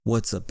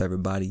What's up,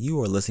 everybody?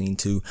 You are listening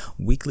to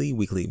Weekly,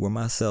 where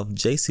myself,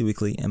 JC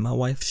Weekly, and my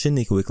wife,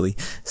 Shanika Weekly,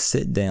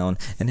 sit down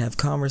and have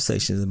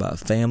conversations about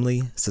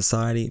family,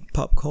 society,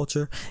 pop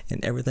culture,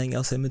 and everything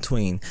else in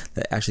between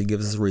that actually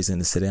gives us a reason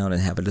to sit down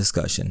and have a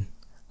discussion.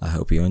 I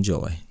hope you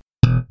enjoy.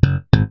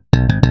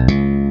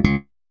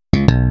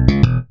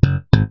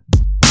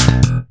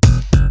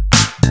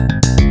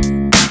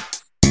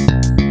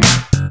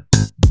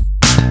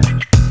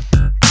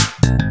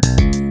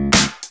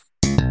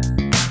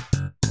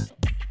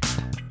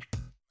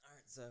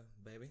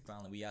 Baby,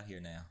 finally we out here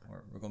now.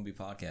 We're going to be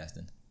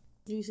podcasting.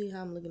 Do you see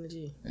how I'm looking at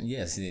you?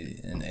 Yes,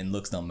 and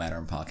looks don't matter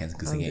in podcasting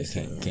because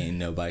can't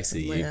nobody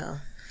see you.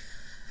 Well,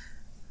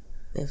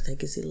 if they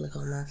could see the look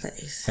on my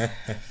face. The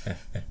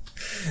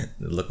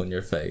look on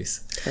your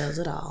face tells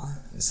it all.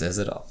 It says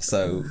it all.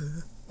 So,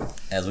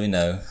 as we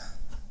know,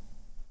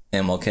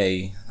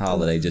 MLK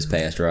holiday just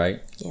passed,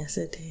 right? Yes,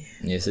 it did.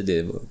 Yes, it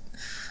did.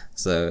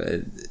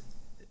 So,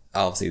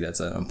 obviously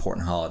that's an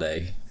important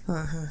holiday.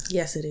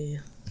 Yes, it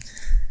is.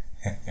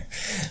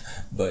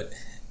 But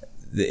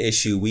the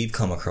issue we've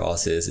come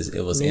across is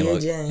it was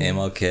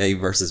MLK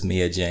versus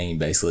Mia Jane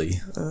basically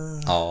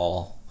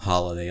all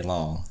holiday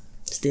long.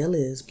 Still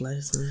is,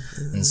 bless me.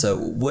 And so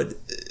what,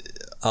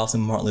 also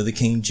Martin Luther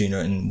King Jr.,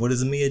 and what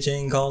does Mia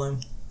Jane call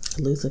him?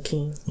 Luther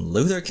King.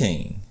 Luther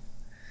King.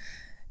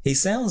 He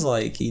sounds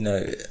like,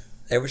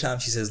 every time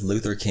she says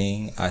Luther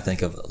King, I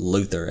think of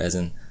Luther as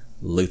in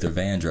Luther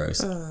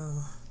Vandross.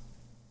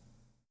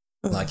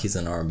 Like he's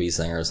an R&B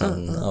singer or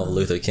something. Oh,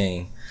 Luther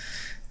King.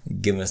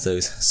 Giving us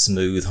those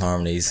smooth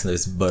harmonies,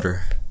 those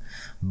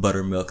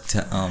buttermilk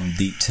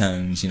deep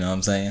tones, you know what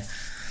I'm saying?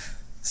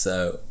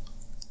 So,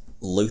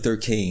 Luther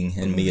King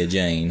and Mia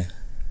Jane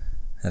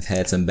have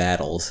had some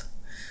battles,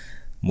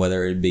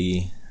 whether it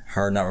be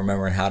her not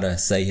remembering how to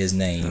say his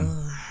name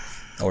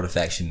or the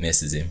fact she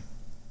misses him.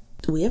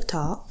 We have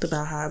talked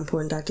about how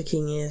important Dr.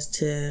 King is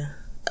to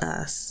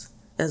us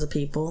as a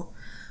people.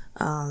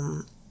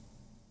 I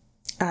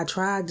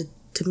tried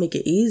to make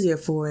it easier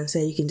for her and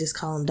say you can just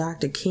call him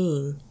Dr.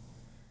 King,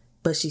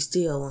 but she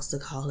still wants to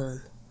call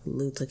him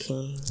Luther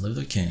King.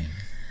 Luther King.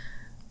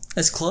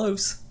 That's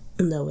close.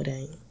 No, it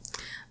ain't.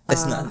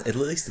 It's not. At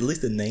least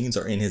the names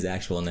are in his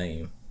actual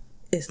name.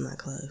 It's not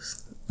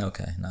close.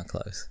 Okay, not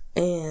close.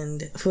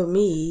 And for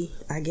me,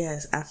 I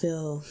guess I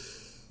feel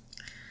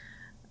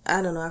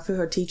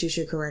her teacher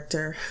should correct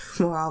her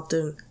more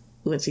often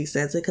when she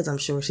says it, because I'm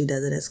sure she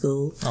does it at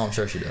school. Oh, I'm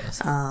sure she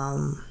does.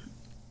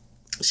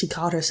 She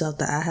called herself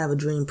the I Have a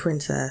Dream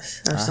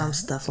Princess or some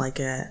stuff like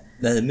that.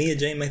 Did Mia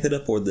Jane make that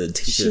up, or the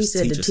teachers? She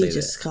said the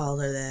teachers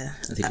called her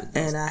that.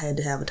 And I had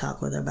to have a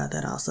talk with her about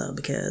that also,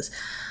 because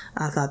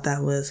I thought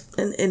that was,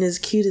 and as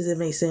cute as it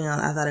may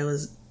sound, I thought it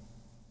was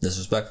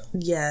disrespectful.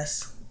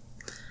 Yes.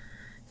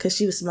 Because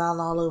she was smiling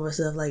all over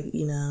herself,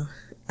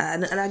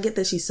 and I get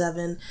that she's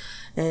 7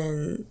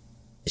 and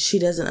she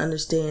doesn't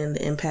understand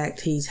the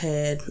impact he's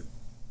had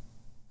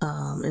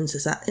in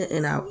society,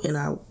 in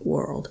our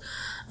world.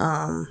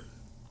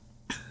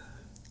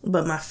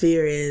 But my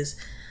fear is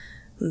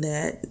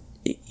that,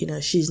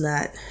 she's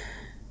not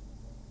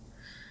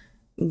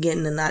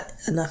getting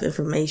enough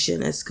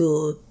information at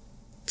school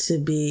to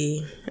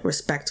be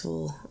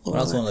respectful. Well,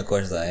 that's one of the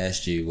questions I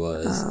asked you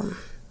was,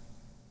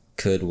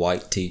 could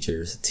white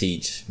teachers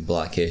teach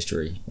Black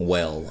history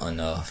well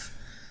enough?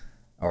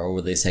 Or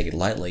would they take it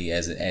lightly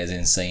as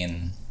in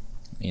saying,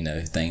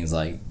 things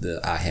like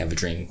the I Have a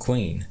Dream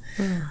Queen?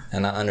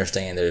 And I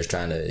understand they're just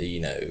trying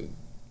to,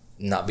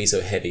 not be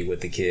so heavy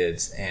with the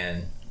kids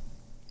and,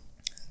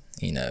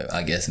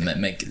 I guess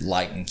make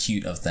light and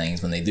cute of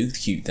things when they do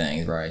cute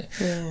things, right?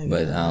 Yeah,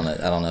 but I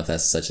don't know if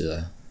that's such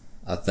a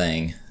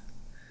thing.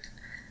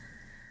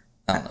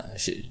 I don't know.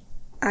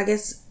 I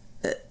guess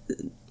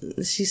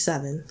she's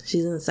 7.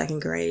 She's in the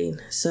 2nd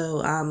grade,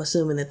 so I'm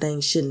assuming that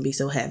things shouldn't be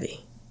so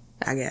heavy,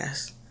 I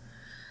guess.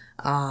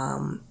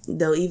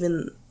 Though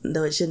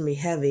it shouldn't be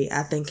heavy,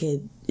 I think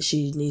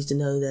she needs to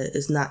know that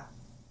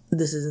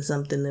this isn't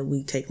something that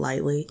we take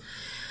lightly.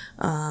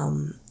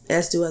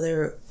 As do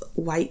other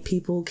white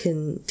people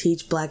can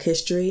teach Black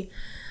history.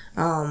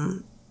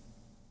 I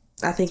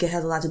think it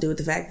has a lot to do with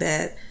the fact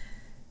that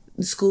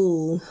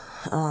school,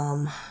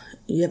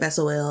 you have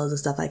SOLs and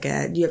stuff like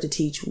that. You have to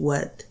teach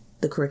what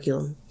the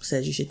curriculum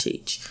says you should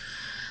teach.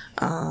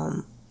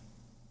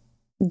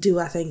 Do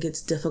I think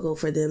it's difficult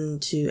for them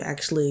to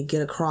actually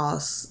get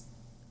across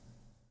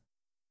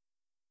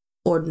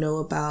or know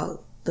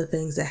about the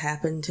things that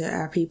happen to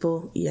our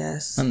people?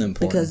 Yes. And the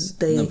importance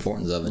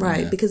of it.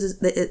 Right,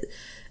 because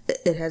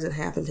it hasn't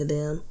happened to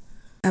them.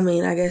 I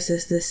mean, I guess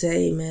it's the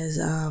same as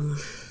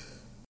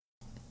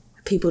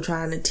people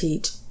trying to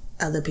teach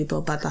other people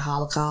about the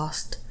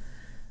Holocaust,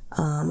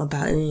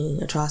 about any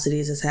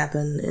atrocities that's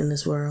happened in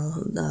this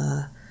world,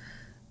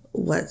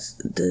 what's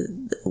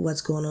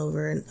going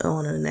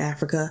on in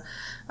Africa.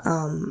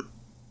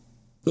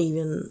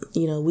 Even,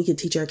 we could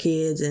teach our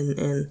kids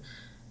and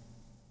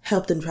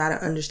help them try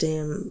to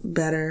understand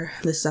better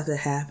the stuff that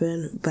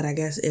happened. But I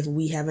guess if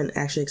we haven't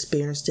actually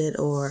experienced it,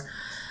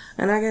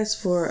 and I guess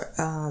for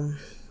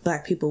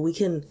Black people, we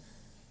can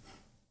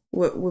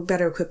we're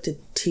better equipped to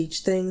teach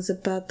things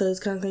about those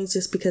kind of things,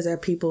 just because our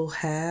people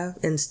have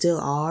and still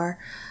are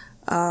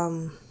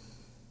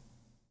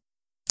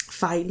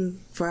fighting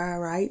for our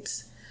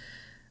rights.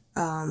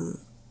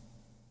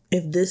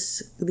 If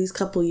these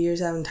couple years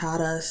haven't taught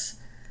us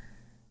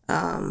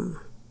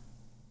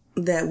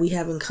that we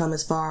haven't come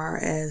as far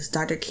as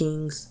Dr.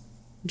 King's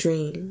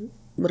dream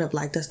would have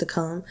liked us to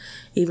come,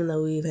 even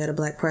though we've had a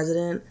black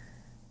president,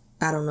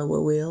 I don't know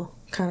what will,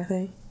 kind of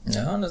thing.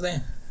 No, I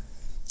understand.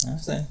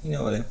 You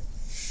know what it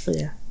is.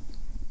 Yeah.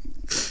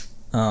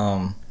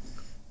 I'm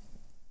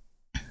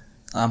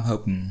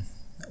hoping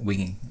we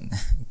can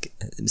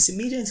see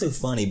Jane's so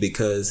funny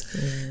because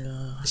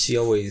she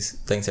always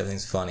thinks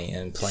everything's funny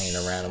and playing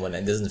around and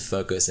whatnot. Doesn't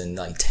focus and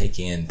like take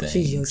in things.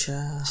 She's your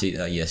child.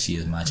 Yes, she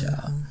is my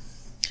child.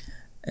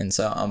 And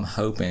so I'm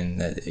hoping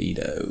that, you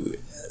know,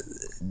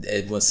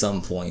 at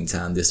some point in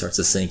time this starts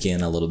to sink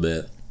in a little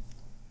bit.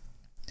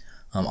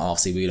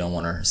 Obviously we don't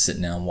want her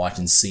sitting down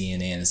watching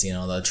CNN and seeing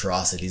all the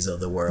atrocities of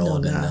the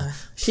world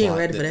she ain't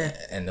ready for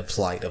that. And the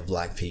plight of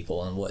black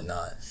people and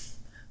whatnot.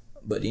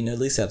 But, you know, at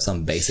least have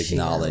some basic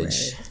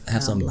knowledge.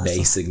 Have some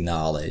basic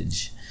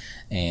knowledge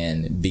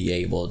and be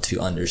able to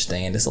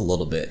understand just a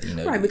little bit, you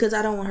know. Right, because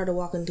I don't want her to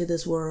walk into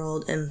this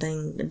world and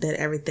think that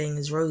everything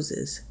is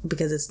roses,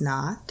 because it's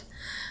not.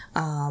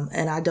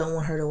 And I don't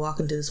want her to walk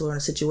into this world in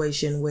a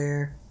situation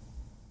where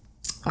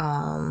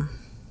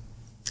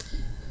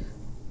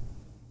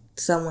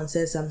someone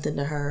says something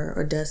to her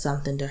or does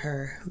something to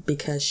her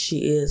because she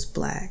is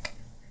black.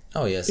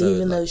 Oh, yeah. So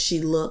even though she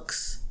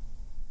looks...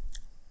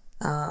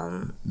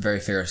 very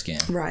fair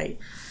skin. Right.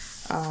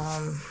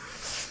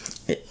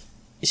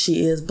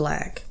 She is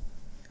black.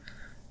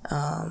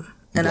 And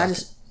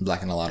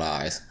black in a lot of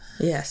eyes.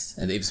 Yes.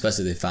 And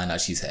especially if they find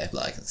out she's half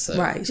black. So,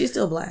 right. She's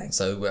still black.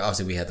 So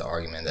obviously we had the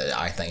argument that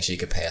I think she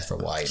could pass for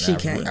white. She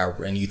can't.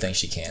 And you think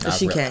she can.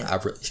 She can't.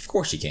 Of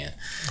course she can.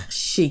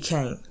 She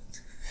can't.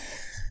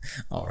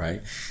 All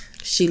right.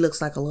 She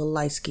looks like a little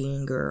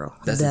light-skinned girl.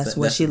 That's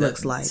what she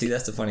looks like. See,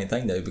 that's the funny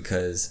thing, though,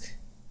 because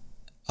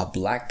a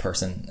black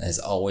person has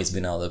always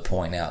been able to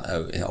point out,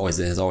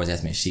 has always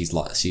asked me, she's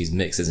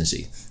mixed, isn't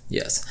she?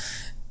 Yes.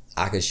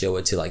 I could show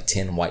it to like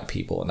 10 white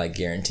people, and I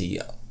guarantee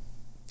you,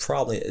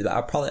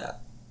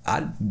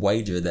 I'd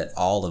wager that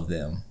all of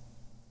them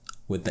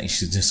would think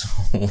she's just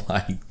a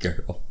white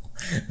girl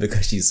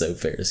because she's so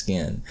fair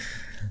skinned.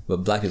 But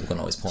black people can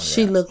always point it out.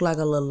 She looked like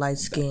a little light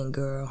skinned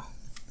girl.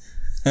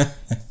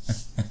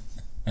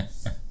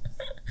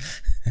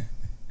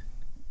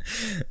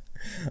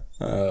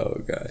 Oh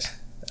gosh.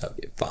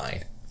 Okay,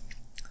 fine.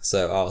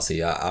 So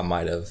obviously I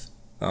might have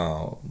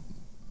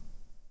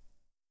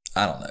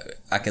I don't know.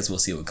 I guess we'll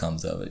see what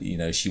comes of it. You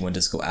know, she went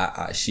to school.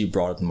 She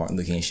brought up Martin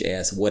Luther King. She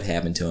asked what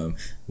happened to him.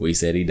 We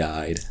said he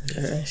died.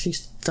 She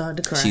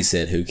started to cry. She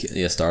said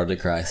started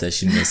to cry. Said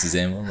she misses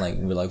him.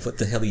 We're like, what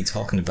the hell are you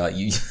talking about?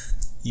 You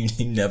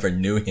never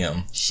knew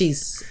him.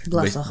 She's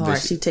bless her heart.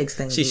 She takes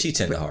things. She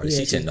tender-hearted.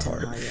 She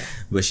tender-hearted.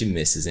 But she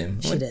misses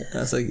him. She does.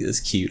 That's like, it's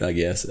cute, I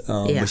guess.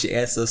 But she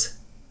asked us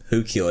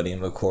who killed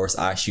him. Of course,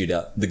 I shoot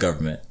out the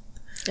government.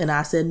 And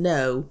I said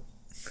no,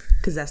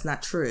 because that's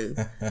not true.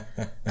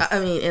 I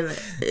mean,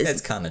 and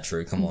it's kind of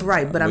true. Come on,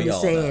 right? But I'm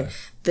just saying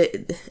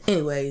that.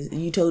 Anyways,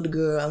 you told the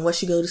girl, and what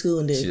she go to school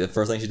and do? The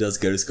first thing she does is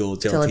go to school,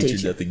 tell the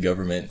teacher that the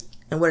government.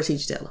 And what did the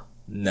teacher tell her?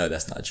 No,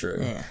 that's not true.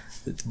 Yeah.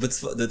 But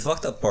the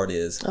fucked up part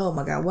is... Oh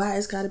my God, why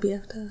it's got to be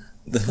after?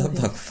 The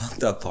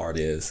fucked up part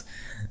is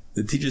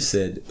the teacher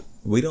said,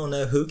 we don't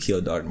know who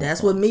killed Dr. Martin.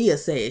 That's what Mia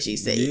said, she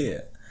said.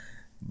 Yeah.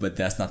 But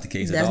that's not the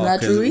case at all.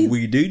 That's not true either.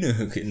 We do know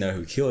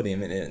who killed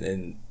him,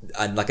 and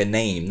like a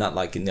name, not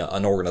like an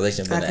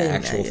organization, but an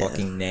actual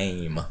fucking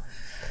name.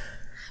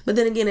 But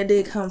then again, it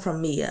did come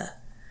from Mia.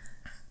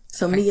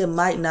 So Mia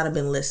might not have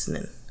been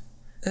listening.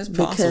 That's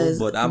possible, because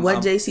but what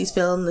JC's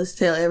failing to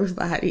tell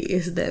everybody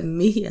is that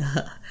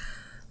Mia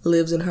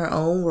lives in her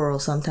own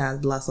world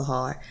sometimes, bless her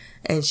heart,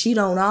 and she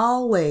don't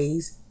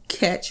always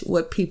catch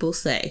what people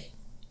say.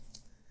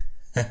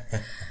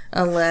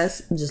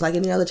 Unless, just like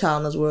any other child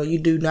in this world, you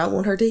do not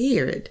want her to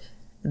hear it,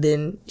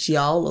 then she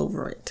all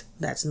over it.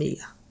 That's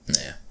Mia.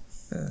 Yeah.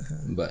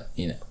 But,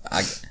 you know,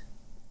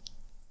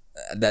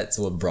 that's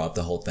what brought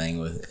the whole thing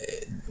with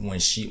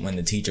when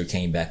the teacher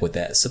came back with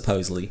that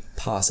supposedly,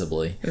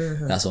 possibly.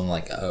 That's when I'm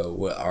like,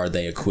 oh, are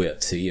they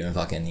equipped to even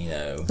fucking, you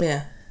know,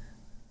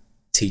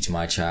 teach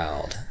my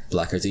child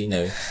black history, you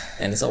know?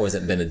 And it's always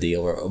been a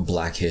deal where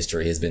black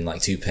history has been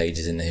like 2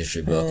 pages in the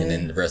history book, and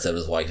then the rest of it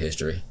is white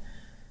history.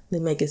 They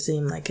make it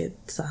seem like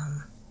it's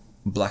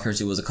black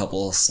history was a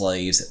couple of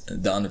slaves,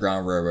 the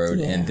Underground Railroad,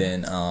 and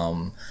then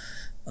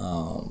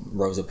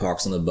Rosa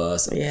Parks on the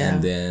bus,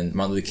 and then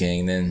Martin Luther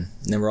King. Then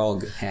we're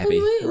all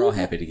happy. We're all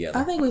happy together.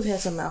 I think we've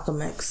had some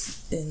Malcolm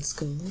X in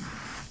school.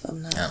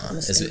 I'm not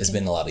mistaken. It's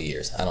been a lot of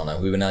years. I don't know.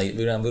 We've been out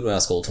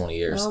of school 20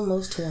 years.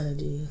 Almost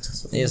 20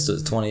 years. Yes,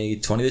 it's 20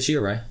 this year,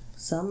 right?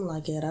 Something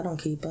like that. I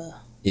don't keep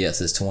up.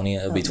 Yes, it's 20.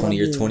 It'll be 20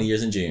 years. 20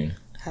 years in June.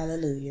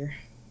 Hallelujah.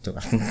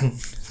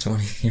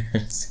 20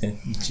 years in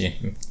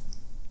June.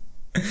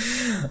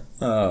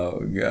 Oh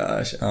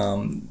gosh.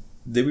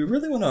 do we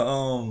really want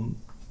to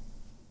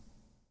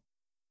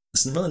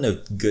There's really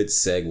no good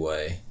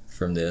segue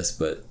from this,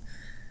 but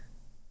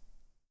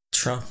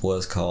Trump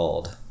was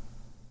called,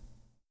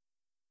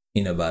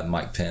 by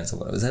Mike Pence or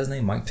whatever. Is that his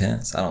name, Mike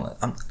Pence? I don't know.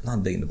 I'm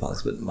not big into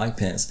politics, but Mike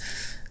Pence,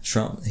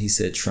 Trump. He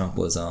said Trump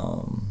was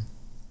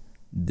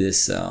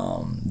this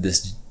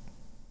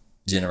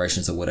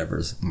generation's or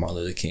whatever's Martin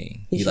Luther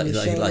King. He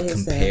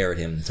compared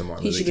him to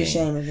Martin Luther King. He should be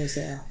ashamed of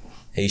himself.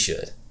 He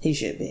should. He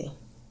should be.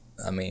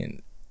 I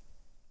mean,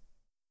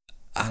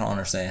 I don't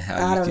understand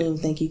how. I don't even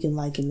think you can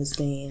liken this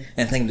man.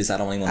 And think this, I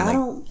don't even. I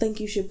don't think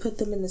you should put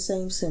them in the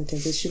same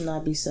sentence. It should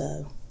not be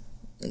so.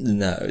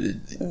 No,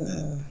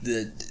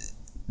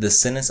 the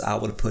sentence I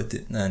would have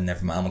put.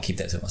 Never mind. I'm gonna keep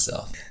that to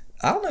myself.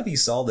 I don't know if you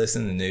saw this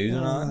in the news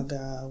or not. Oh my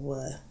God!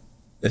 What?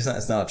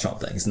 It's not a Trump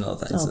thing. It's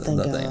another thing. Oh, thank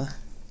God.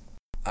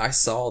 I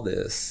saw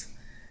this,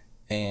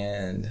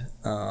 and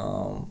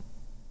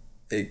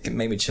it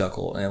made me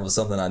chuckle, and it was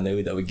something I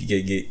knew that we could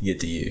get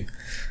to you,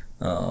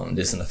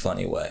 just in a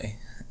funny way.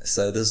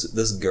 So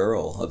this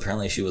girl,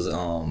 apparently she was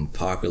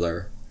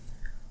popular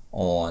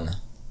on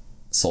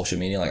social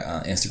media, like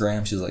on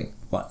Instagram. She was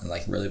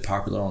like really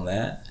popular on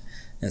that.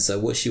 And so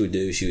what she would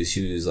do,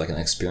 she was like an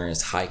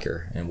experienced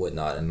hiker and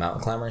whatnot, and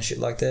mountain climber and shit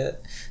like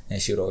that.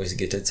 And she would always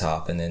get to the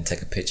top and then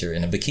take a picture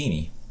in a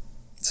bikini.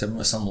 Some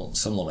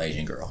little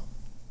Asian girl.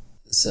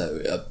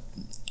 So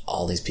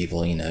all these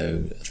people,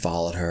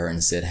 followed her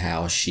and said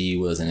how she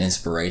was an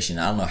inspiration.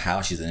 I don't know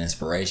how she's an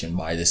inspiration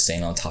by just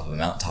staying on top of a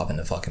mountaintop in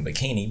a fucking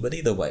bikini, but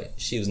either way,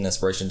 she was an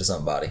inspiration to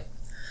somebody.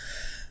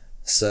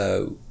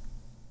 So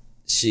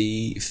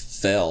she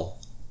fell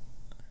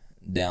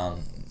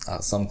down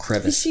some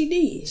crevice. She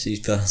did. She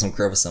fell down some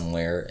crevice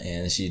somewhere,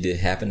 and she did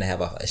happen to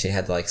have she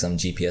had like some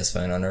GPS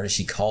phone on her.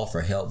 She called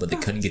for help, but they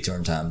couldn't get to her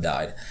in time.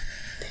 Died.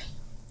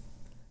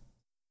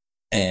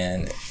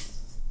 And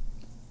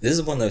this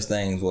is one of those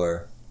things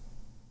where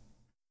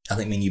I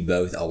think me and you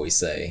both always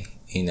say,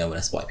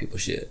 that's white people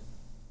shit.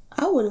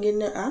 I wouldn't get in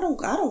there. I don't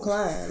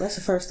climb. That's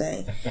the first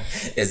thing.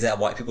 Is that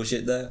white people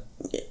shit though?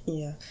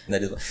 Yeah.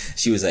 That is.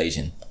 She was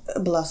Asian.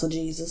 Bless of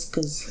Jesus,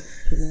 because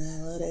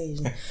I love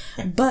Asian.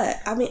 But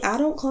I mean, I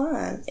don't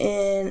climb,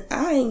 and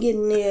I ain't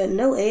getting near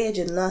no edge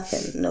or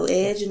nothing. No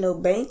edge or no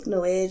bank.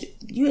 No edge.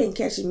 You ain't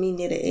catching me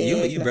near the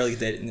edge. You barely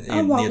get that.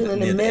 I'm walking in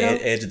the middle.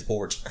 The edge of the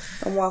porch.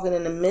 I'm walking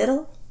in the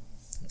middle.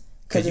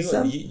 Because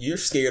you're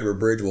scared a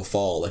bridge will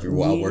fall if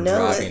while we're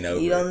driving over.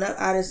 You don't know.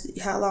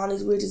 How long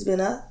these bridges been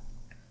up,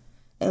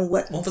 and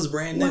what? One was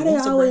brand new.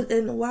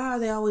 Why are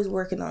they always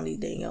working on these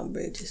dang on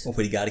bridges? Well,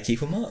 but you got to keep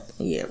them up.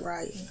 Yeah,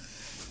 right.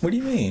 What do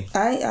you mean?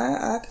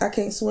 I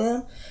can't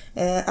swim,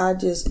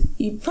 and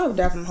you probably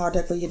die from a heart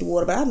attack when you hit the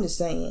water. But I'm just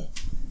saying,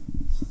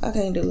 I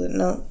can't do it.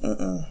 No,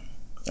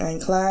 I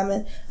ain't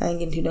climbing. I ain't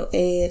getting to no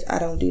edge. I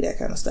don't do that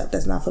kind of stuff.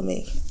 That's not for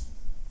me.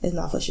 It's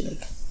not for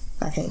Shanika.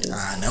 I can't do it.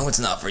 I know it's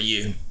not for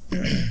you.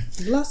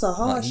 Lots of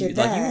hard shit.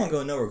 You won't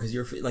go nowhere because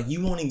you're like,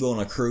 you won't even go on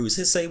a cruise.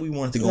 Let's say we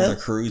wanted to go on a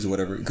cruise or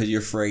whatever because you're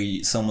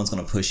afraid someone's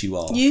going to push you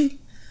off.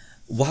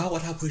 Why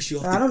would I push you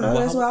off? I don't know.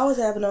 That's what always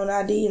happened on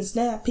ID and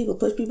Snap. People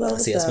push people over.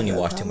 See, that's when you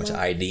watch too much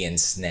ID and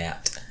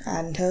Snapped.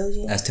 I done told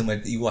you. That's too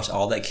much. You watch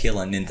all that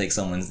killing and then think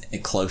someone's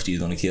close to you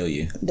is going to kill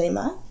you. They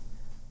might.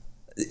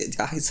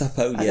 I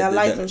suppose. I got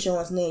life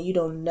insurance now. You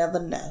don't never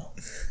know.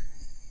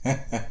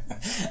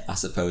 I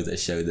suppose they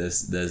show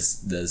this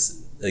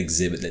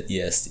exhibit that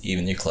yes,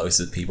 even your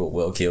closest people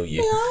will kill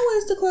you. They're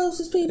always the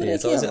closest people. Yeah,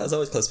 it's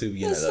always close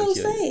people. It's so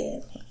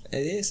sad.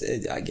 It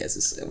is. I guess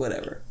it's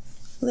whatever.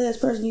 The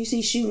last person you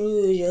see shooting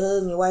you is your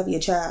husband, your wife, or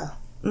your child.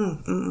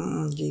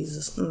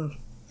 Jesus.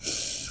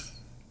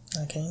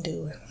 I can't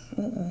do it.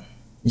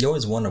 You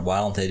always wonder why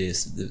don't they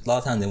just? A lot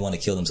of times they want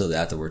to kill themselves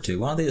afterward too.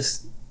 Why don't they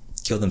just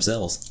kill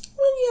themselves?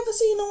 When you ever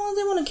see the ones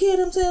that want to kill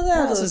themselves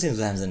afterwards? Well, seems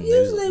what happens in the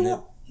usually news.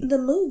 The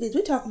movies.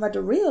 We're talking about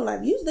the real life.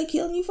 Usually they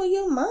killing you for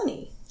your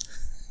money.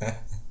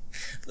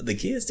 For the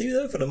kids too,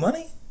 though, for the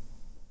money.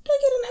 They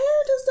get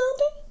inheritance, don't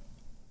they?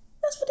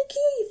 That's what they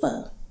kill you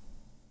for.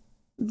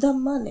 The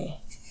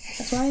money.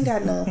 That's why I ain't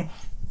got none.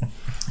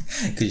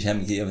 Because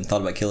you haven't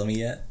thought about killing me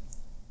yet?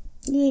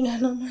 You ain't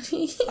got no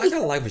money. I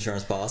got a life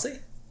insurance policy.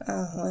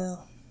 Oh,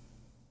 well.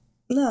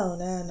 No,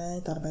 I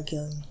ain't thought about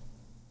killing you.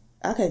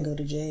 I can't go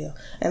to jail.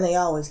 And they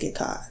always get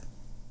caught.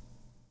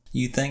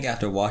 You think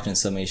after watching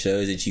so many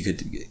shows that you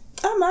could...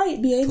 I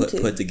might be able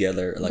to. Put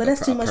together like but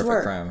that's too much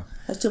work. Crime.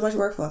 That's too much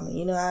work for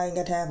me. I ain't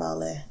got time for all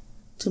that.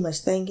 Too much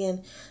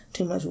thinking,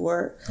 too much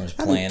work. Too much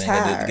planning.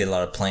 I get a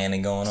lot of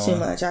planning going on. Too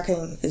much. I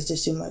can't. It's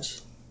just too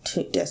much.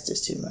 That's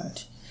just too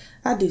much.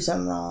 I'd do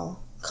something wrong.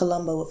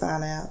 Columbo would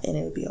find out, and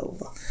it would be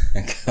over.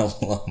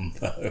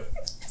 Columbo.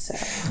 So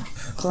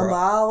Columbo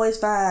always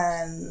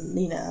find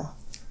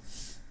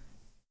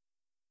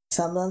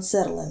something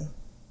unsettling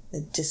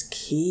that just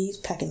keeps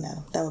pecking at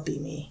him. That would be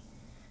me.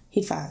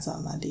 He'd find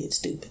something I did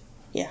stupid.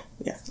 Yeah.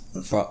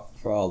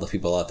 For all the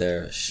people out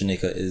there,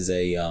 Shanika is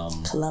a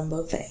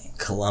Columbo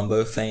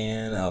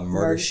fan, a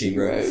Murder, She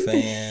Wrote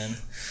fan.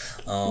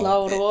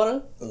 Law and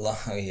Order?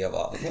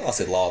 I'll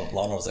say Law and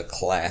Order is a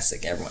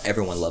classic.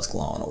 Everyone loves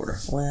Law and Order.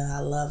 Well, I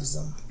loves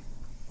them.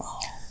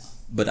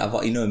 But I've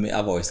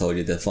always told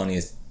you the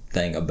funniest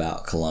thing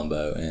about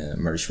Columbo and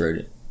Murder, She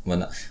Wrote.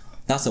 Well,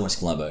 not so much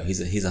Columbo.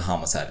 He's a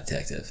homicide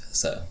detective,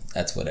 so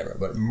that's whatever.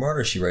 But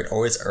Murder, She Wrote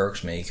always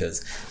irks me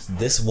because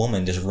this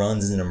woman just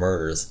runs into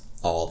murders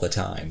all the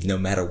time. No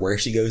matter where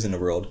she goes in the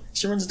world,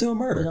 she runs into a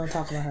murder. We don't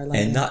talk about her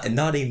like that. And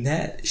not even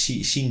that.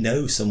 She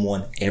knows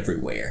someone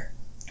everywhere.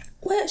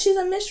 Well, she's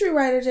a mystery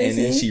writer, JC. And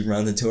then she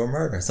runs into a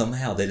murder.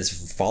 Somehow they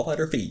just fall at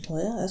her feet.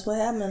 Well, that's what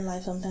happens in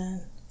life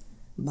sometimes.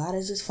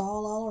 Bodies just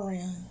fall all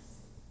around.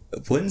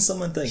 Wouldn't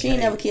someone think... She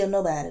ain't never killed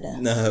nobody, though.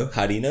 No.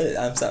 How do you know that?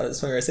 I'm sorry.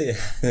 That's what I say.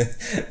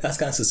 That's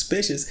kind of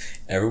suspicious.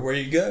 Everywhere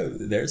you go,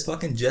 there's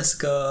fucking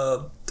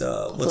Jessica...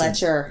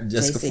 Fletcher.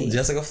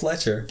 Jessica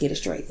Fletcher. Get it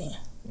straight, then.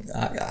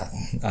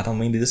 I don't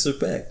mean to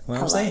disrespect what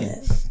I'm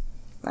saying.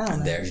 I don't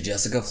know. There's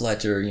Jessica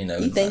Fletcher, you know.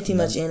 You think too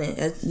much in it.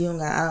 I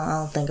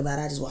don't think about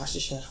it. I just watch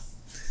the show.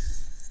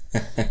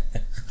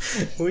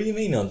 What do you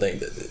mean don't think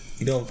that?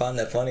 You don't find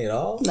that funny at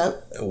all?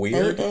 Nope.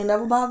 Weird? It ain't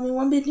never bothered me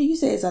one bit until you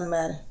said something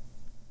about it.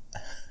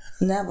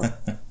 Never.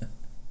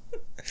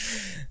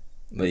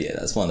 But yeah,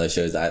 that's one of those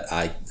shows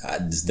I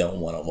just don't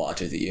want to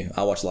watch with you.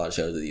 I watch a lot of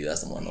shows with you.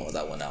 That's the one of the ones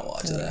I will not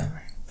watch.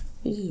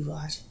 You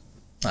watch it.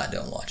 I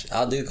don't watch it.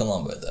 I'll do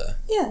Columbo though.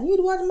 Yeah,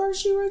 you'd watch Murder,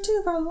 She Wrote too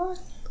if I was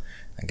watching.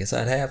 I guess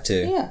I'd have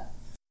to. Yeah.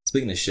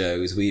 Speaking of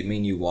shows, me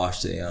and you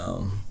watched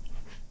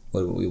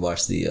we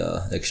watched the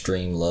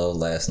Extreme Love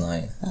last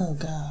night. Oh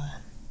God.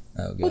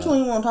 Oh God. Which one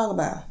you want to talk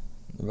about?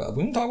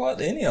 We can talk about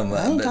any of them.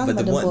 I ain't talking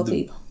about the poor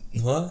people.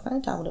 What? I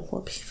ain't talking about the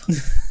poor people.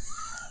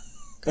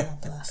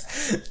 God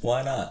bless.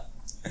 Why not?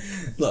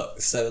 Look,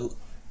 so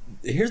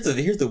here's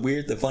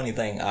the funny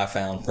thing I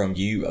found from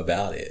you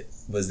about it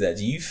was that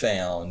you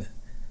found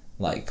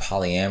like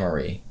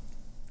polyamory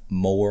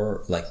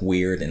more like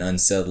weird and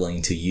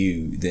unsettling to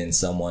you than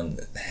someone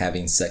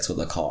having sex with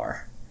a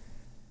car.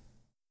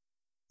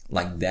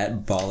 Like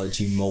that bothered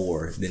you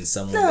more than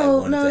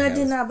someone that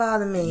did not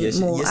bother me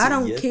more. I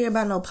don't care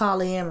about no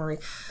polyamory.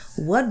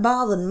 What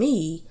bothered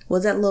me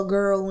was that little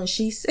girl when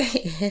she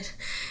said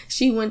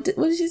she went to,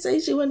 what did she say?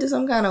 She went to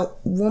some kind of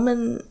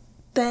woman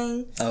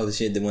thing. Oh,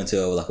 they went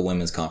to like a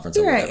women's conference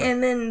or whatever.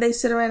 And then they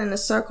sit around in a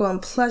circle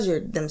and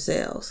pleasured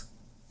themselves.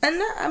 And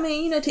that, I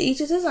mean, to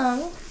each is his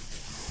own.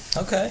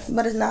 Okay.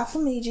 But it's not for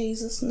me,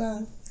 Jesus.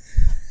 No.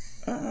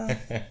 I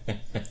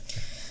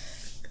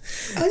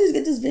just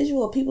get this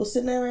visual of people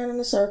sitting around in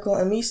a circle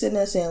and me sitting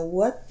there saying,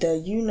 what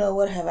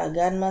have I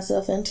gotten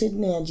myself into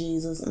now,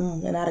 Jesus?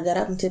 And I'd have got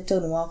up and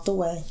tiptoed and walked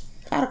away.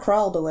 I'd have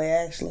crawled away,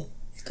 actually.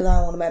 Because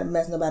I don't want to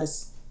mess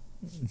nobody's...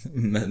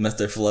 mess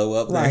their flow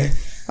up there. Right.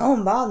 I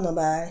don't bother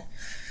nobody.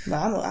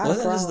 But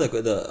wasn't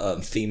this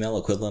the female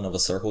equivalent of a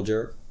circle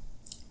jerk?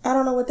 I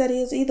don't know what that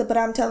is either, but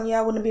I'm telling you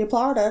I wouldn't be a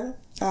part of it.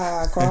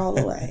 I crawl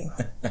away.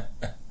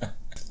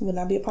 Would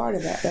not be a part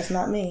of that. That's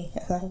not me.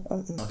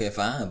 Okay,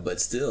 fine,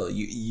 but still,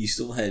 you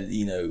still had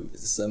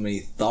so many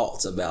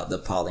thoughts about the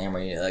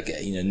polyamory, like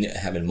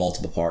having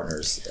multiple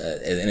partners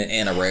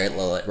in a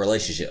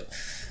relationship.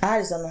 I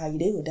just don't know how you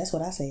do it. That's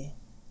what I said.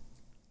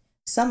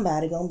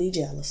 Somebody gonna be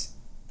jealous,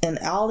 and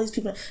all these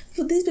people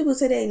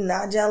say they're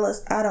not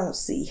jealous. I don't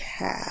see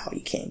how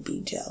you can't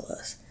be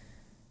jealous.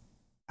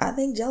 I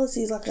think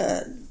jealousy is like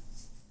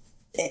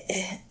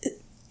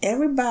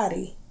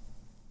everybody.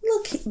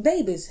 Look,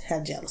 babies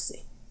have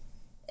jealousy.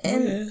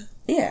 And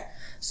yeah.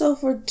 So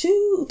for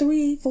 2,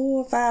 3,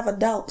 4, 5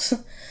 adults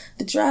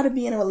to try to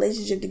be in a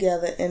relationship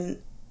together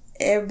and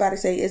everybody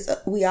say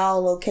we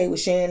all okay with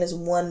sharing this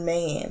one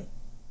man.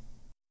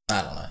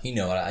 I don't know. You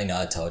know what?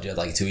 I told you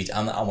like to each.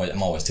 I'm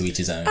always to each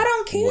his own. I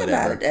don't care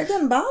about it. That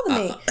doesn't bother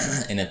me.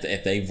 And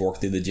if they've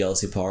worked through the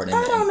jealousy part, I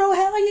don't know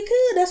how you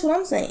could. That's what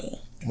I'm saying.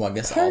 Well, I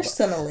guess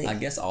personally,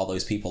 all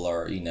those people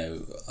are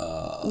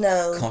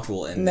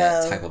comfortable in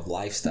that type of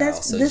lifestyle.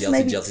 So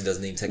jealousy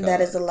doesn't even take over. That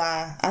is a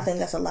lie. I think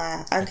that's a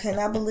lie. I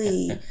cannot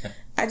believe.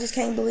 I just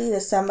can't believe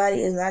that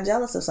somebody is not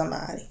jealous of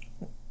somebody.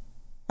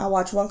 I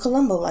watched one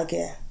Columbo like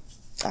that.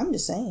 I'm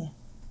just saying.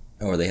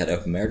 Or they had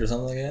open marriage or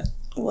something like that.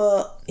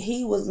 Well,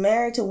 he was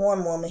married to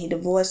one woman. He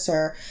divorced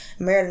her,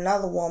 married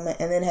another woman,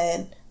 and then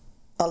had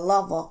a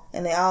lover,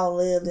 and they all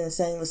lived in the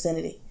same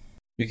vicinity.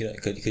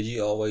 Could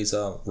you always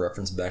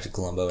reference back to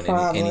Columbo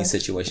in any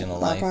situation in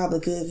life? I probably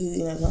could,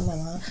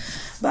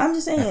 but I'm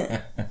just saying.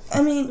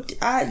 I mean,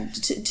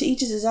 to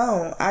each is his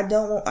own.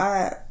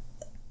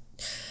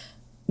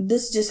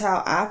 This is just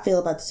how I feel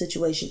about the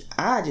situation.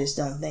 I just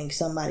don't think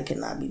somebody could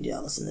not be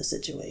jealous in this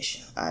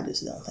situation. I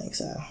just don't think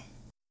so.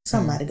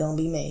 Somebody gonna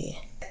be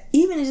mad.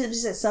 Even if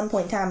it's at some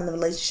point in time in the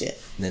relationship.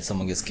 And then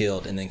someone gets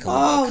killed, and then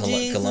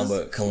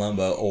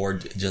Columbo or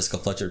Jessica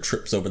Fletcher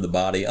trips over the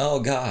body. Oh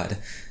God,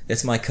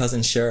 it's my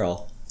cousin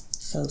Cheryl.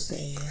 So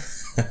sad.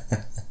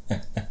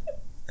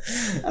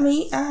 I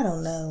mean, I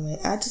don't know, man.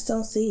 I just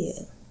don't see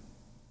it.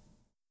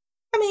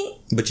 I mean,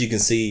 but you can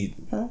see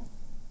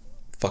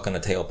fucking a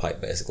tailpipe,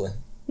 basically.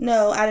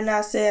 No, I did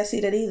not say I see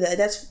that either.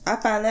 I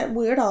find that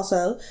weird,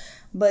 also.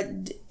 But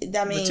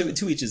I mean, but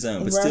to each his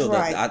own. But still,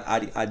 right.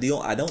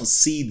 I don't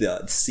see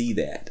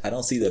that. I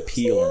don't see the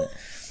appeal in it.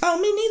 Oh,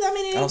 me neither. I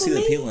mean, it ain't I don't for see the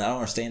me. appeal in it. I don't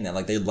understand that.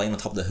 Like, they're laying on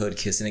top of the hood,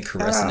 kissing it,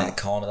 caressing it,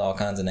 calling it all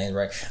kinds of names,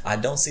 right? I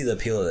don't see the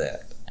appeal of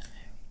that.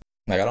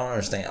 Like, I don't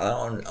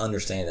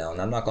understand that.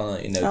 And I'm not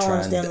going to, I don't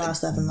understand a lot of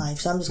stuff in life,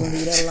 so I'm just going to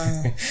leave that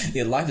alone.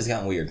 Yeah, life has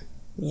gotten weird.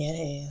 Yeah,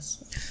 it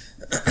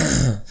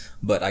has.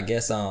 But I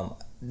guess,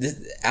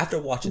 after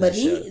watching that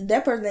show...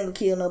 that person ain't going to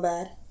kill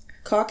nobody.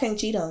 Car can't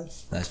cheat on you.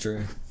 That's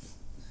true.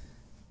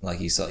 Like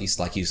you saw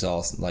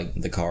like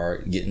the car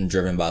getting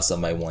driven by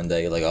somebody one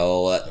day. Like,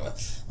 oh,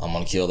 I'm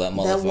gonna kill that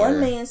motherfucker. That one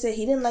man said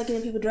he didn't like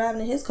any people driving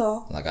in his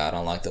car. Like, I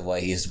don't like the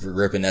way he's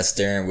gripping that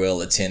steering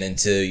wheel at 10 and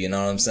 2. You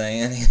know what I'm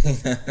saying?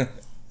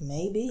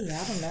 Maybe,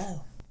 I don't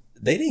know.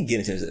 They didn't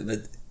get into it,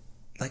 but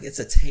like, it's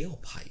a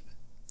tailpipe.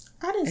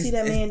 I didn't see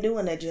that man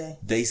doing that, Jay.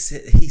 He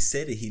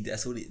said it.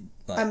 That's what he.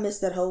 Like, I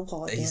missed that whole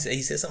part. He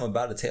said something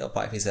about a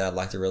tailpipe. He said, I'd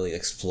like to really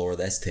explore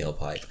that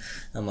tailpipe.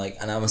 I'm like,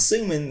 and I'm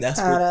assuming that's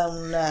what... I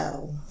don't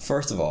know.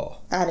 First of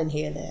all, I didn't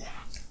hear that.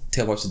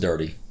 Tailpipes are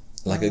dirty.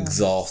 Like,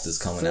 exhaust is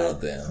coming out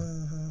of them.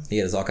 Mm-hmm.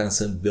 Yeah, there's all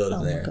kinds of stuff built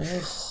up there. God.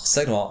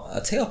 Second of all,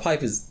 a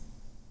tailpipe is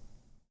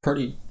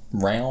pretty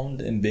round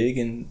and big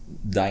in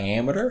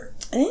diameter.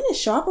 Ain't it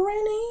sharp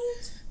around the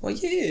ends? Well,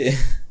 yeah.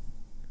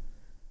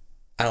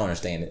 I don't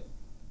understand it.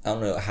 I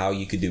don't know how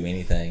you could do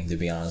anything, to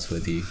be honest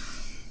with you.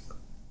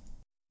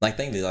 Like,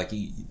 think of it, like,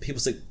 people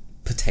stick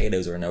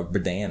potatoes or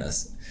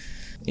bananas,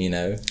 you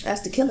know?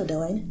 That's the killer,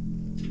 though, ain't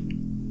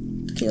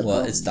it? Well,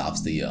 it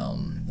stops the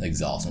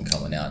exhaust from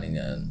coming out, and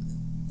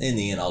in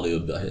the end, all they'll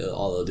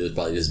do is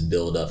probably just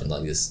build up and,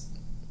 like, just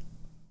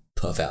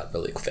puff out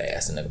really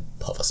fast and then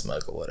puff of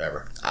smoke or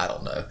whatever. I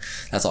don't know.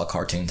 That's all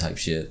cartoon type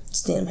shit.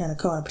 Stand behind a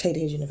car and a potato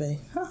hit you in the face.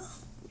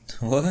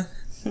 What?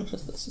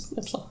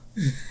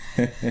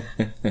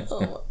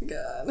 Oh my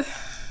god.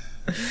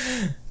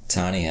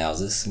 Tiny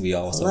houses. We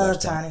also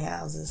love tiny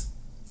houses.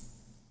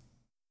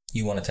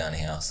 You want a tiny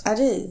house? I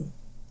do.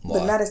 Why?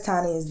 But not as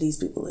tiny as these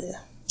people live.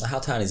 How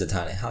tiny is a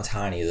tiny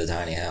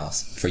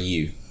house for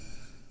you?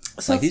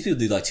 So, like, these people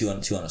do like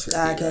 200 square feet.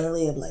 I can't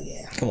live like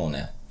that. Come on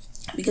now.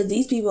 Because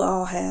these people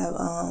all have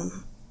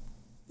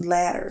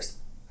ladders.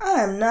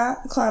 I am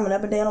not climbing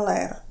up and down a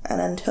ladder.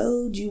 And I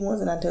told you once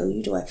and I told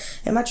you twice.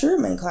 And my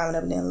children ain't climbing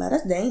up and down a ladder.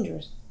 That's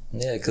dangerous.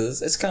 Yeah,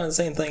 because it's kind of the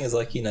same thing as,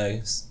 like, you know,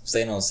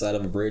 staying on the side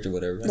of a bridge or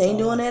whatever. They ain't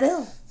doing that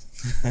else.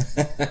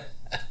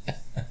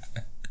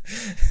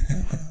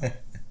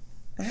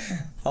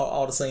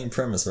 all the same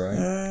premise, right?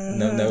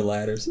 Mm-hmm. No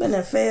ladders. Been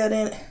there, failed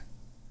in it.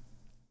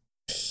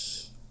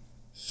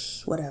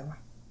 Whatever.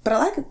 But I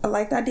like it. I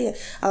like the idea.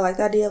 I like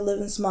the idea of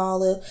living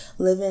smaller,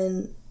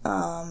 living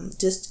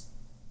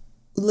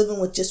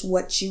with just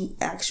what you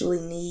actually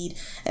need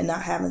and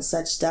not having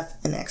such stuff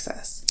in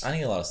excess. I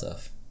need a lot of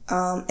stuff.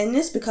 And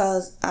just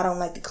because I don't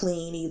like to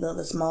clean either,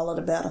 the smaller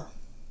the better.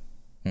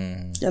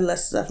 Mm. There's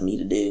less stuff for me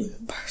to do,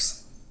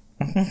 person.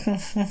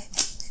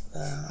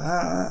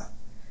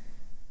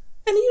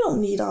 And you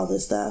don't need all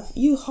this stuff.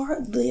 You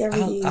hardly ever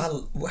use.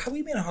 How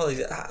we been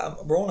hardly?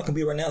 We're on a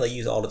computer right now. They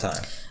use all the time.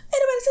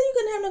 Anybody say you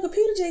couldn't have no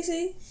computer,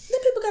 JC? The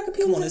people got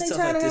computers in their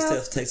tiny house.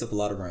 This stuff takes up a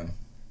lot of room.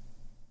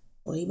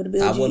 Well, you better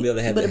build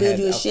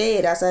you a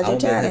shed outside your tiny house. I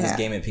wouldn't be able to have this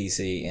gaming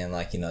PC in,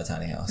 like, you know, a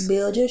tiny house.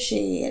 Build your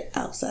shed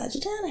outside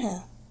your tiny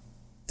house.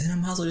 Then I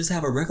might as well just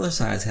have a regular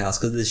size house,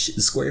 because the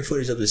square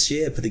footage of the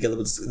shed put together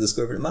with the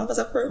square footage, I might as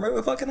well have a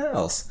regular fucking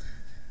house.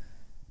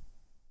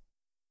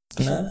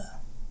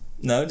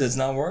 No, it does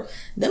not work.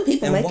 Them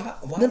people make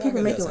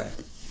it work.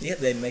 Yeah,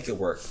 they make it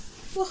work.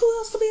 Well, who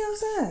else could be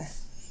outside?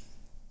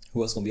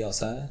 Who else gonna be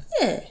outside?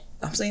 Yeah.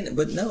 I'm saying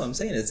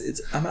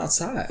it's I'm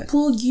outside.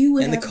 Well, you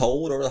would in the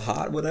cold or the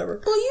hot, whatever.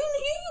 Well, you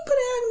put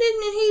air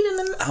conditioning heat in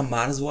the. I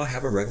might as well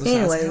have a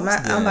regular size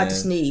house. I'm about to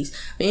sneeze.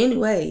 But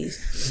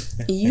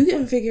anyways, you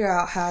can figure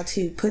out how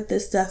to put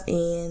this stuff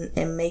in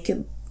and make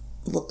it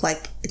look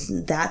like it's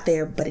not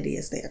there, but it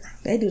is there.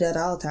 They do that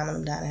all the time in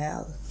them tiny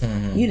houses.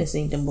 Mm-hmm. You done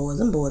seen them boys.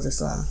 Them boys are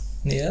something.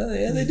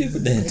 Yeah, they do.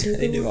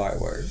 They do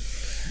hard work.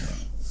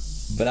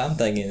 But I'm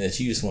thinking that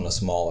you just want a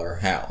smaller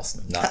house,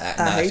 not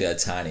actually a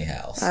tiny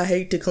house. I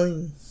hate to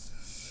clean.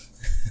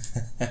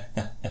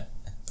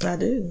 I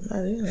do.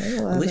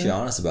 At least you're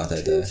honest about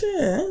that, though.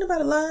 Sure, ain't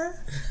nobody lying.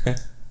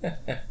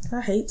 I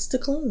hates to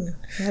clean.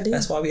 I do.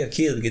 That's why we have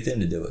kids to get them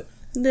to do it.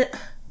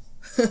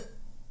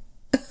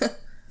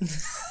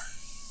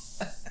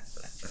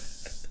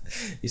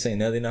 You saying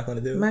no, they're not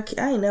going to do it?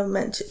 I ain't never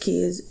met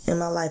kids in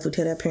my life who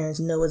tell their parents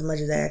no as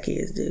much as our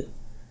kids do.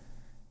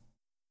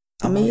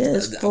 Mia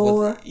is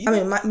 4.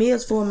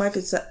 Mia's 4. Mike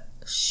is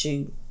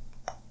shoot.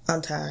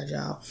 I'm tired,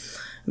 y'all.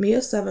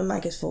 Mia's 7.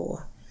 Mike is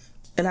 4.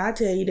 And I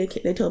tell you,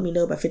 they told me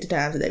no about 50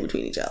 times a day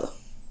between each other.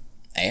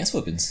 Ass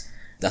whippings.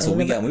 That's what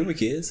we got when we were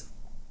kids.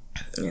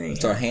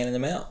 Start handing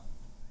them out.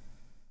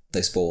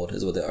 They spoiled,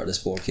 is what they are. They're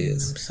spoiled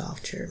kids. I'm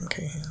soft children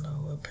can't handle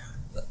whipping.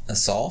 A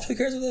soft? Who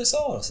cares if they're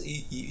soft?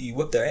 You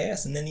whip their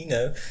ass, and then, you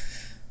know.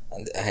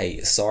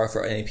 Hey, sorry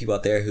for any people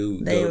out there who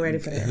they ain't ready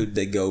for that. Who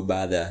they go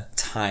by the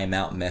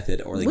timeout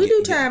method, or we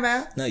do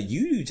timeout. No,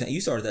 you do. You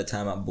started that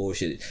timeout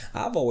bullshit.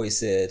 I've always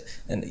said,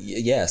 and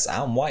yes,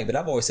 I'm white, but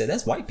I've always said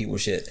that's white people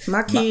shit.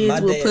 My kids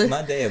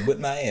my dad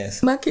whipped my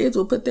ass. My kids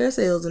will put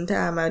themselves in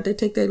timeout. They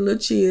take their little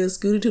chair,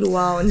 scoot it to the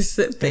wall, and just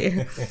sit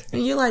there.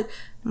 And you're like,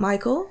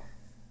 Michael,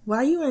 why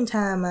are you in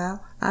timeout?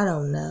 I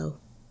don't know.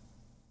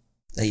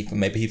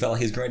 Maybe he felt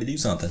like he was going to do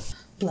something.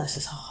 Bless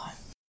his heart.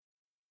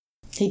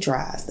 He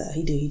tries, though.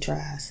 He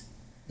tries.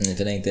 And if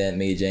it ain't that,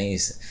 Mia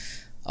Jane's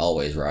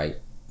always right.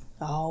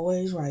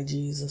 Always right,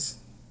 Jesus.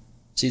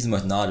 She's the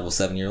most knowledgeable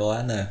 7-year-old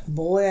I know.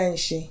 Boy, ain't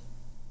she.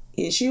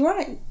 Is she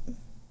right?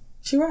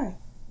 She right.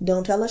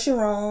 Don't tell her she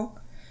wrong.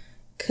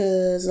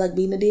 Because, like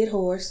beating a dead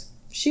horse,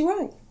 she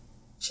right.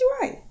 She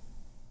right.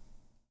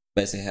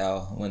 Basically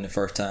how, when the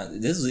first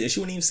time... She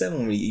wasn't even 7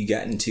 when you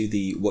got into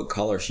the what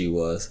color she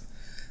was.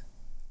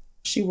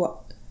 She what?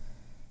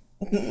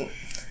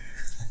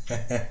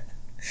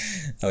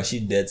 Oh, she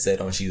dead set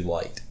on she's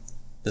white.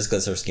 Just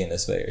because her skin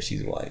is fair,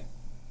 she's white.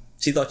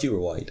 She thought you were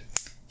white.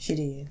 She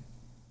did.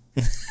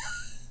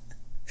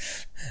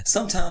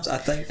 Sometimes I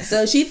think...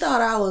 So she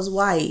thought I was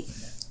white.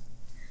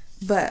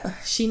 But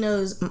she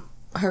knows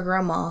her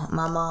grandma,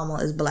 my mama,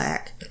 is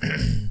black.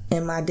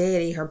 And my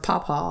daddy, her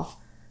papa,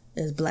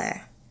 is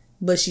black.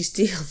 But she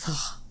still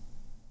thought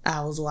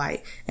I was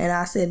white. And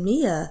I said,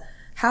 Mia,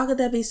 how could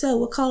that be so?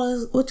 What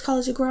color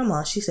is your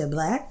grandma? She said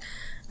black.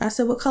 I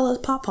said, what color is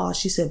papa?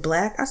 She said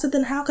black. I said,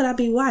 then how could I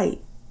be white?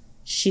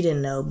 She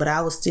didn't know, but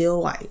I was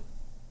still white.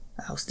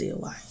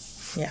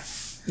 Yeah.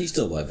 You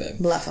still white, baby.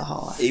 Bless her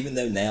heart. Even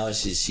though now it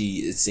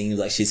seems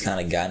like she's kind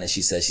of gotten it.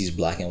 She says she's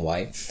black and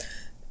white.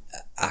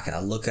 I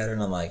look at her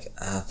and I'm like,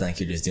 I think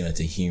you're just doing it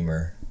to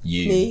humor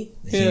you. Me?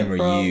 Humor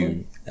yeah,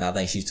 you. I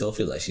think she still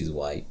feels like she's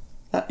white.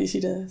 She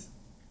does.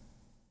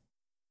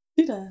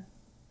 She does.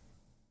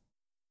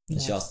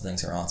 And she also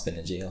thinks her aunt's been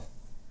in jail.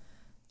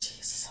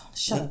 Jesus.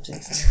 Shut up,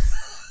 Jason.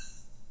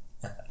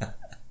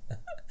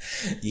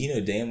 You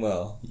know damn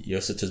well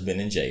your sister's been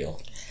in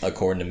jail,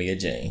 according to Mia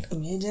Jane.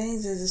 Mia Jane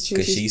says it's true.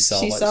 Because she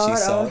saw it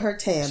on her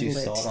tablet. She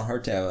saw it on her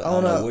tablet. I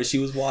don't know what she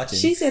was watching.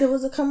 She said it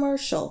was a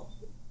commercial.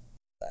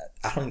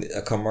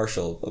 A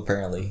commercial,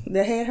 apparently.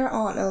 That had her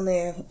aunt on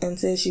there and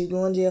said she was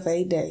going to jail for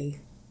 8 days.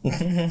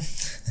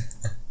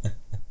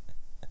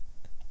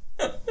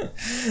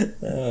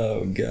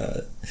 Oh,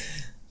 God.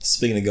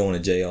 Speaking of going to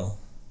jail,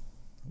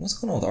 what's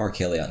going on with R.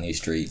 Kelly out in these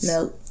streets?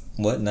 Nope.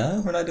 What?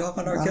 No? We're not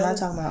talking about R. Kelly? I'm not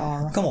talking about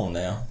R. Come on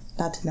now.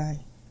 Not tonight.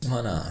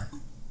 Why not?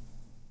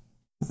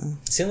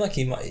 Seems like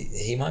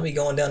he might be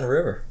going down the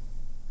river.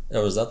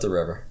 Or was up the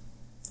river?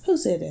 Who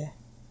said that?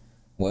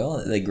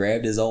 Well, they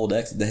grabbed his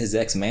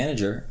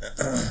ex-manager,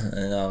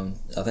 and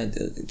I think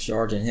they're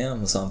charging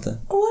him or something.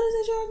 What is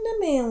they charging that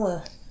man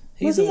with?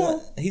 He's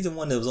the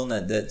one that was on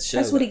that show.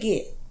 That's what he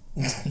get.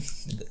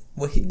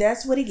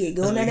 That's what he get.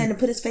 Going down there and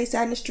put his face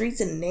out in the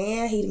streets, and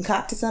now he done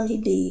cop to something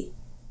he did.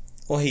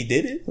 Well, he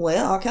did it.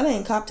 Well, R. Kelly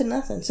ain't cop to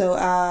nothing. So,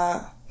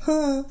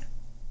 what?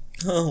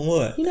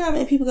 You know how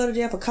many people go to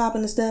jail for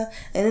copping and stuff,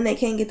 and then they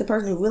can't get the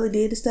person who really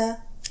did the stuff?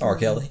 R.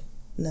 Kelly?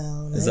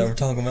 No. Is that what we're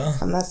talking about?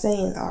 I'm not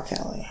saying R.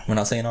 Kelly. We're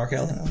not saying R.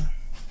 Kelly? No.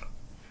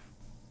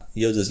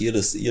 You're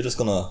just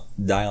gonna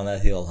die on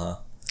that hill, huh?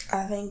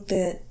 I think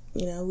that,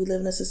 we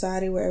live in a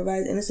society where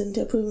everybody's innocent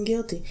until proven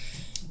guilty.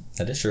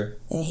 That is true.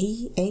 And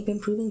he ain't been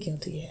proven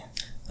guilty yet.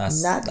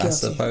 Not guilty. I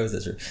suppose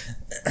that's true.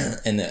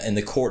 In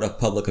the court of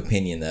public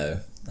opinion,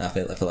 though, I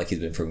feel like he's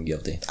been proven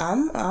guilty.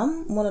 I'm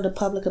one of the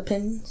public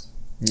opinions.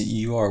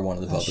 You are one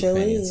of the public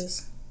opinions. Sure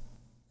is.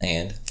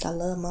 And? I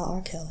love my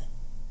R. Kelly.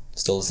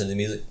 Still listen to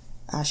music?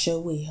 I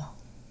sure will.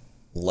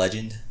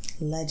 Legend.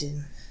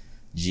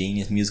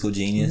 Genius, musical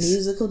genius.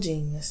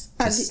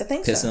 I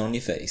think pissing so. on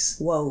your face.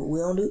 Whoa,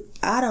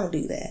 I don't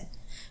do that.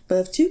 But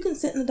if two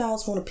consenting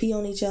adults want to pee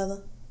on each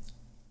other,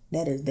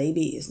 that is their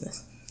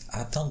business.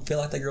 I don't feel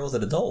like that girl was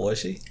an adult, was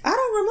she? I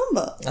don't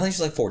remember. I think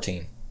she's like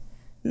 14.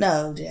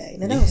 No, Jay.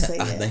 Now don't say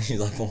that. I think she's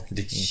like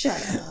 14.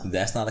 Shut up.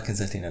 That's not a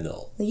consenting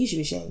adult. You should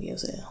be ashamed of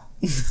yourself.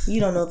 You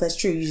don't know if that's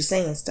true. You're just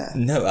saying stuff.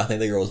 No, I think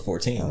the girl was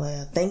 14. Oh,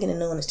 well, thinking and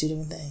knowing is two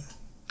different things.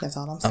 That's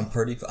all I'm saying.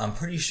 I'm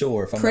pretty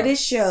sure. Pretty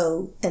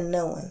sure and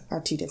knowing are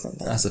two different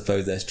things. I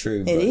suppose that's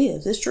true. It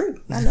is. It's true.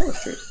 I know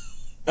it's true.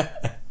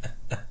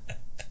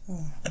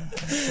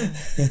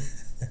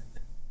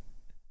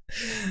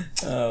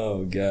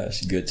 Oh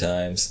gosh, good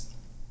times.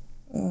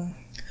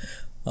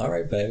 All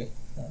right, baby.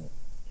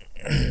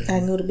 I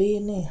can go to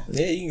bed now.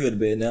 Yeah, you can go to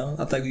bed now.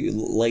 I think we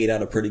laid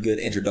out a pretty good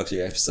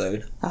introductory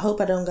episode. I hope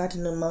I don't got the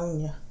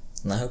pneumonia.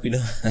 I hope you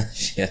don't.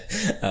 Yeah,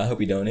 I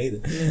hope you don't either.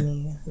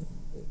 Yeah.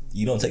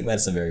 You don't take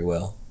medicine very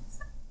well.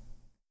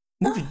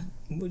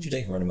 What'd you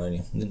take for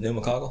pneumonia?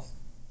 Pneumococcal?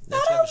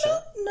 I don't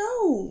know.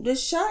 No, the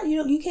shot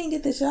you can't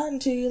get the shot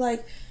until you're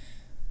like,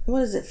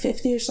 what is it,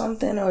 50 or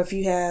something? Or if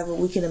you have a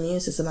weakened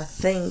immune system, I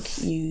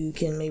think you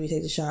can maybe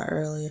take the shot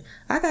earlier.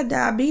 I got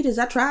diabetes.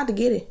 I tried to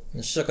get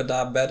it. Sugar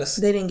diabetes?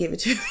 They didn't give it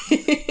to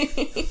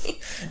me.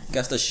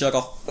 Got the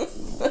sugar.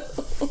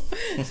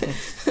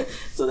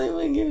 So they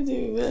wouldn't give it to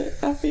me,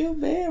 but I feel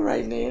bad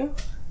right now.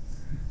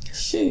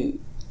 Shoot.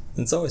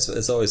 It's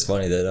always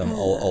funny that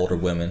older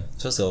women,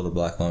 especially older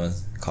black women,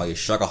 call you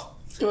sugar.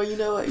 Well, you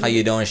know what? How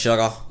you doing,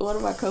 sugar? One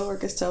of my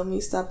coworkers told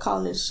me stop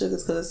calling it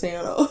sugars because it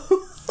sounds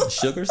old.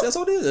 Sugars? That's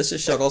what it is. It's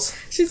just sugars.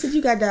 She said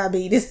you got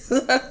diabetes. No.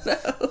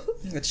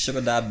 You got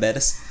sugar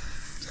diabetes.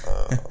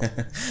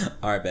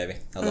 All right, baby.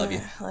 I love you.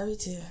 Love you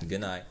too.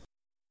 Good night.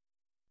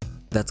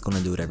 That's going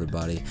to do it,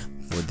 everybody,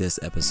 for this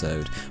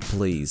episode.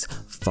 Please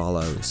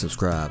follow,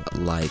 subscribe,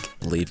 like,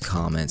 leave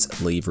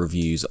comments, leave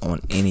reviews on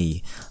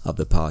any of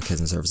the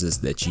podcasting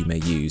services that you may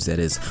use. That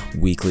is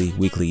Weekly,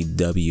 WEAKLEY,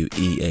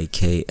 WEEKLY.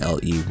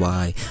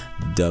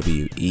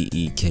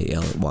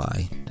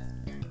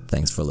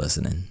 Thanks for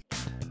listening.